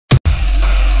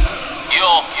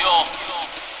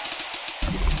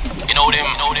You know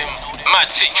them mad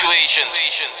situations.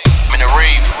 I'm in a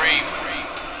rave.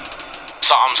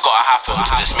 Something's gotta happen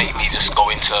to just make me just go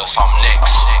into some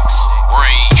next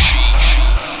rage.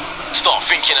 Start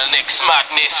thinking of next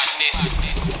madness.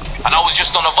 And I was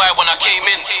just on a vibe when I came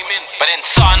in, but then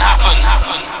something happened.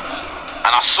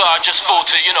 And I swear I just thought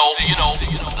to,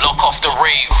 lock off the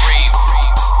rave.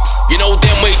 You know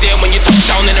them way there when you touch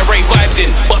down and the rave vibes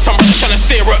in. But some brothers tryna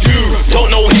stare at you.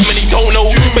 Don't know him and he don't know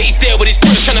you, but he's there with his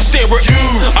brother tryna stare at you.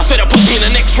 I swear that puts me in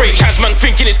the next rage. Has man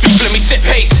thinking his people let me set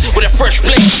pace with a fresh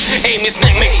blade. Aim his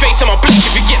neck, make face on my blade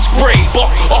if he gets sprayed.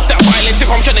 But off that violence, if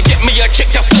I'm tryna get me a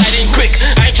chick that's sliding quick,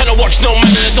 I ain't tryna watch no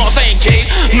man in the dance, I ain't gay,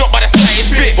 not by the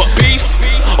slightest bit. But beef,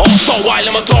 I'll start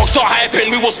wilding, my dog start hyping,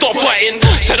 we will stop fighting.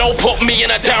 So don't put me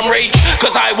in a damn rage,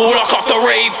 cause I will lock off the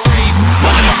rave.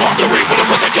 Man, I lock off the rave, when the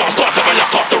pussy can't start to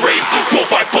lock off the rave.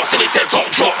 4-5 bucks and his head top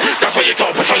drop, that's why you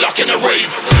can't push a lock in the rave.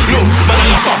 Look, man, I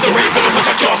lock off the rave, when the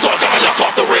pussy can't start to lock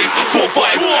off the rave.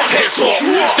 4-5, head top,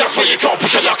 that's why you can't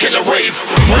push a lock in the rave.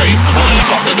 Rave, man, I lock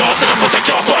off the dance, and the pussy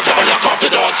can't start to lock off the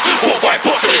dance. 4-5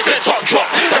 bucks and his head top drop,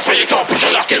 that's why you can't push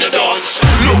a lock in the dance.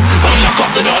 Look, man, I lock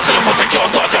off the dance, and the pussy can't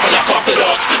start to lock off the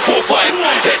dance. 4-5,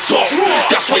 head top,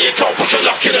 that's why you can't push a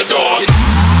lock in the dance.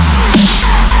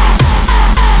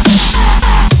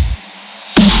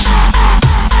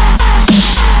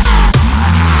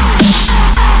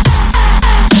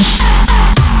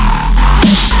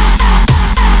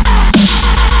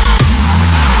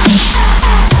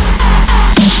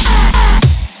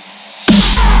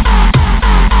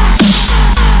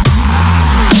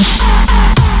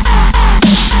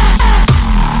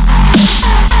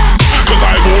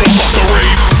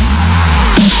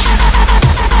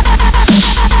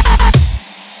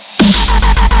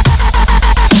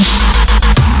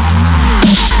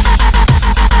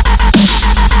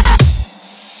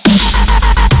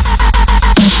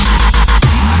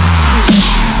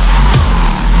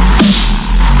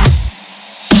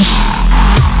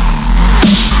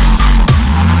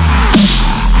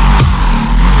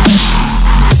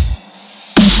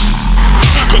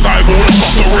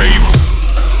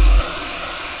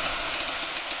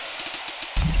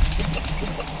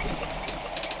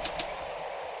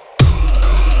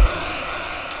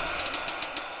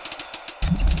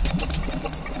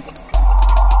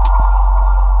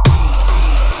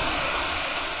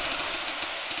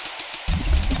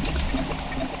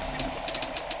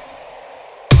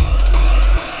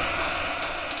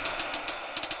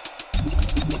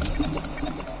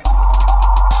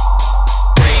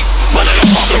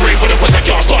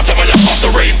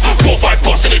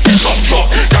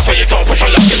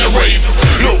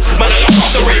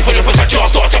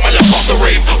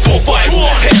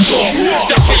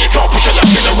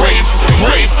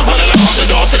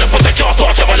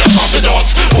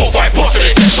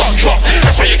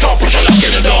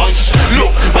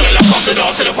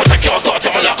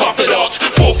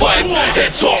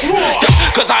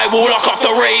 Cause I will lock off the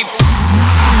rave.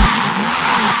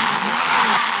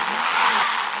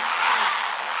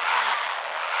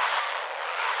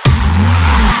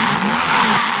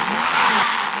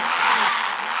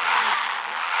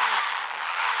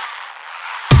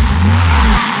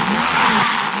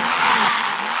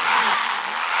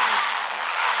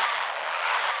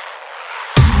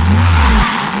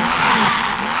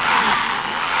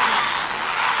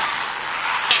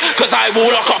 Cause I will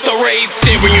lock off the rave.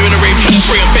 They bring you in the rave, tryna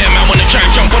spray a bear man wanna try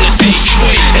and jump on the stage.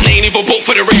 And they ain't even booked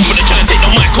for the rave, but they tryna take the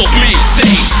mic off me.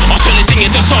 Safe, I'll turn this thing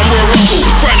into some real rumble.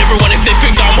 Friend everyone if they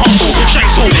think I'm humble.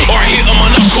 Shanks all, or I hit on my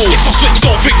knuckle. If I switch,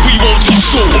 don't think we won't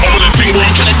tussle. I'm on the thing where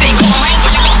I'm tryna stay calm.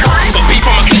 But beef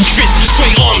on my clench fist, sway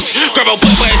arms. Grab a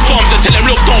boy by his palms and tell him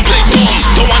look, don't play dumb.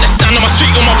 Don't understand on my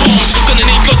street on my palms. Gonna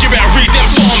need God, you better read them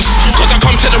psalms. Cause I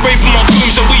come to the rave with my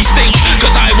grooms and we stay.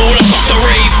 Cause I will lock off the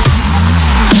rave.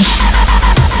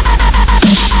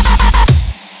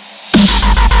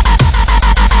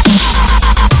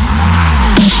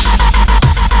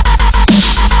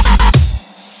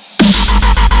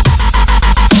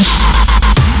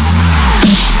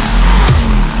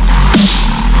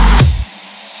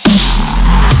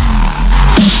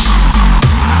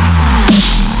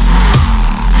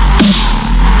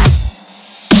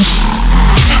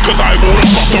 Cause I will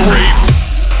lock off the rave.